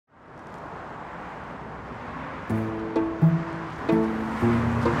Hello?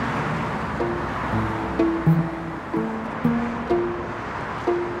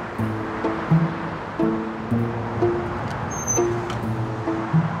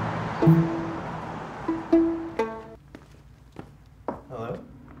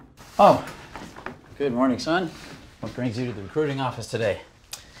 Oh, good morning, son. What brings you to the recruiting office today?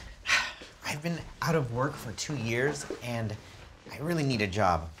 I've been out of work for 2 years and I really need a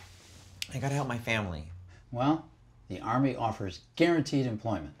job. I gotta help my family. Well, the Army offers guaranteed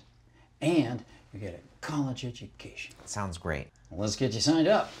employment and you get a college education. Sounds great. Well, let's get you signed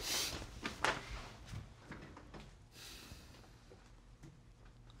up.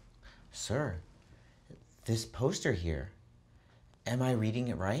 Sir, this poster here, am I reading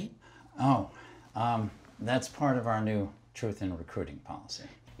it right? Oh, that's part of our new truth in recruiting policy.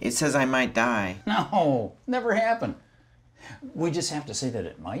 It says I might die. No, never happened. We just have to say that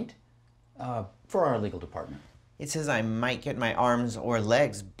it might for our legal department. It says I might get my arms or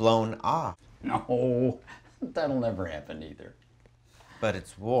legs blown off. No, that'll never happen either. But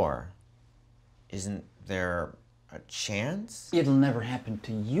it's war. Isn't there a chance? It'll never happen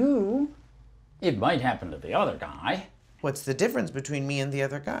to you. It might happen to the other guy. What's the difference between me and the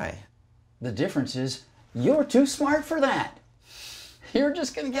other guy? The difference is you're too smart for that. You're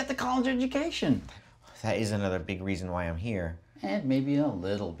just going to get the college education. That is another big reason why I'm here. And maybe a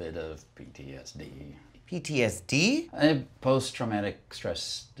little bit of PTSD. PTSD? Post-traumatic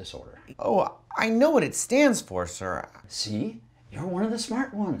stress disorder. Oh, I know what it stands for, sir. See? You're one of the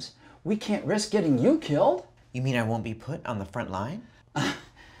smart ones. We can't risk getting you killed. You mean I won't be put on the front line?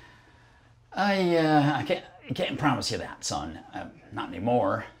 I can't promise you that, son. Not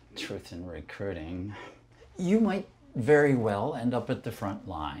anymore. Truth in recruiting. You might very well end up at the front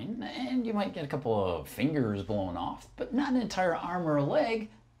line, and you might get a couple of fingers blown off, but not an entire arm or a leg.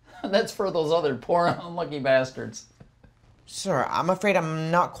 That's for those other poor unlucky bastards. Sir, I'm afraid I'm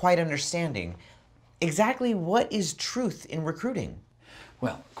not quite understanding. Exactly what is truth in recruiting?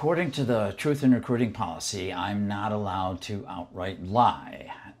 Well, according to the truth in recruiting policy, I'm not allowed to outright lie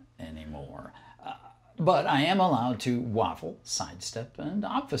anymore. But I am allowed to waffle, sidestep, and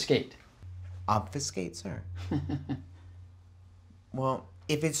obfuscate. Obfuscate, sir? Well,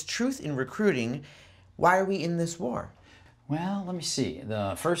 if it's truth in recruiting, why are we in this war? Well, let me see.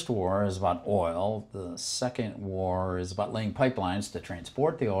 The first war is about oil. The second war is about laying pipelines to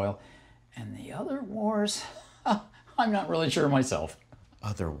transport the oil. And the other wars, I'm not really sure myself.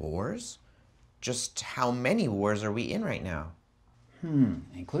 Other wars? Just how many wars are we in right now?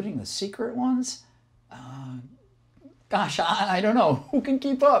 Including the secret ones? Gosh, I don't know. Who can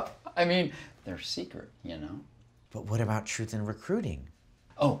keep up? I mean, they're secret, you know. But what about truth in recruiting?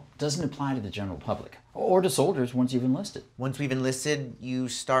 Oh, doesn't apply to the general public or to soldiers once you've enlisted. Once we've enlisted, you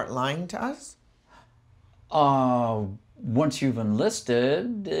start lying to us? Once you've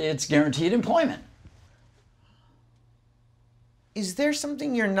enlisted, it's guaranteed employment. Is there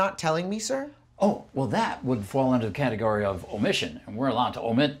something you're not telling me, sir? Oh, well, that would fall under the category of omission, and we're allowed to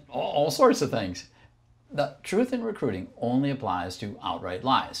omit all sorts of things. The truth in recruiting only applies to outright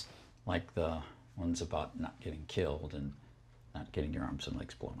lies, like the ones about not getting killed and not getting your arms and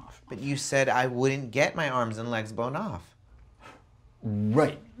legs blown off. But you said I wouldn't get my arms and legs blown off.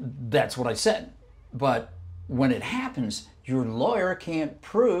 Right, that's what I said. But when it happens, your lawyer can't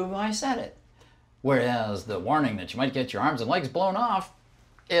prove I said it. Whereas the warning that you might get your arms and legs blown off,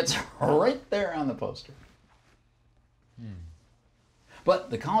 it's right there on the poster.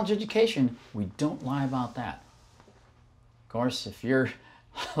 But the college education, we don't lie about that. Of course, if you're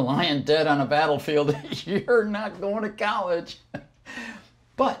lying dead on a battlefield, you're not going to college.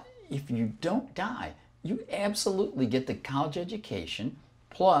 But if you don't die, you absolutely get the college education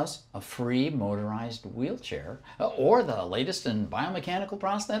plus a free motorized wheelchair or the latest in biomechanical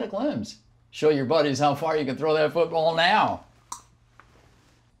prosthetic limbs. Show your buddies how far you can throw that football now.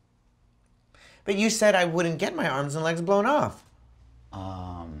 But you said I wouldn't get my arms and legs blown off.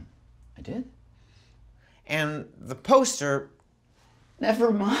 I did? And the poster... Never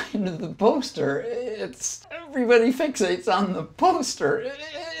mind the poster. It's everybody fixates on the poster.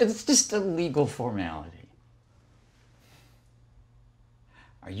 It's just a legal formality.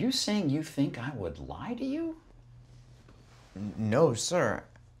 Are you saying you think I would lie to you? No, sir.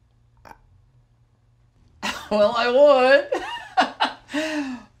 Well, I would.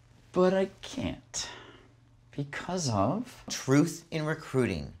 But I can't. Because of... Truth in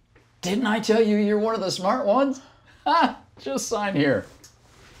recruiting. Didn't I tell you you're one of the smart ones? Ha! Just sign here.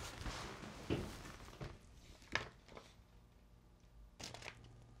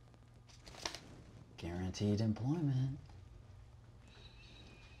 Guaranteed employment.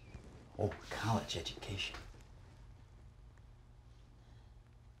 Oh, college education.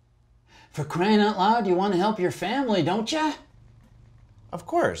 For crying out loud, you want to help your family, don't you? Of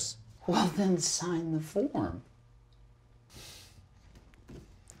course. Well, then sign the form.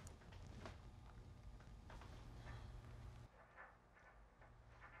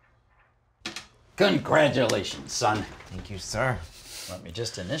 Congratulations, son. Thank you, sir. Let me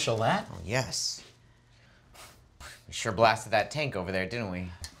just initial that. Oh, yes. We sure blasted that tank over there, didn't we?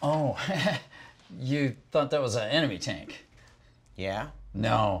 Oh, you thought that was an enemy tank? Yeah?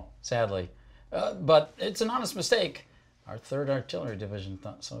 No, sadly. But it's an honest mistake. Our 3rd Artillery Division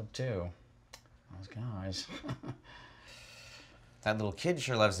thought so too. Those guys. That little kid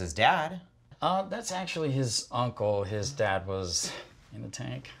sure loves his dad. That's actually his uncle. His dad was in the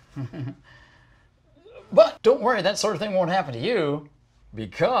tank. But don't worry, that sort of thing won't happen to you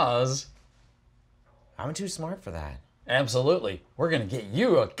because... I'm too smart for that. Absolutely. We're going to get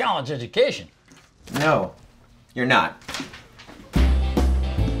you a college education. No, you're not.